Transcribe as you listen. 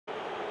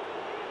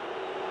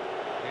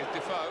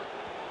Defoe.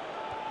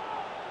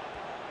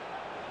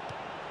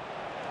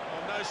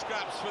 Well, no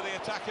scraps for the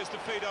attackers to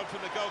feed on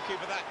from the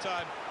goalkeeper that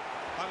time.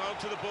 Hung on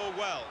to the ball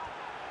well.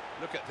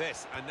 Look at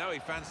this. I know he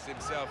fancies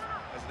himself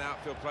as an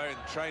outfield player in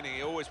training.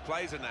 He always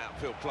plays an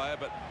outfield player,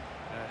 but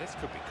this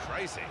could be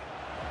crazy.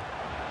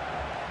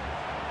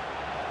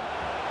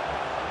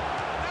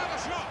 Now the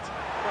shot!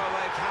 Well,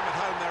 they've hammered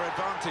home their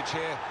advantage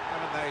here,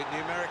 haven't they,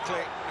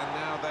 numerically? And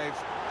now they've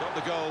got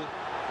the goal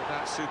that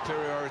that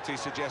superiority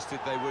suggested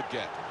they would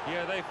get.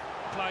 Yeah, they've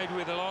played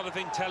with a lot of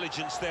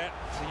intelligence there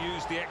to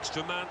use the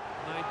extra man,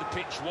 made the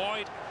pitch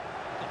wide,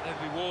 got their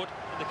reward,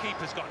 and the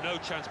keeper's got no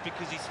chance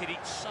because he's hit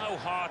it so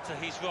hard to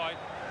his right.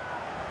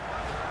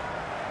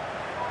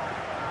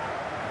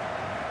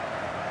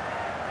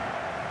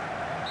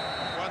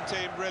 One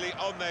team really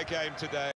on their game today.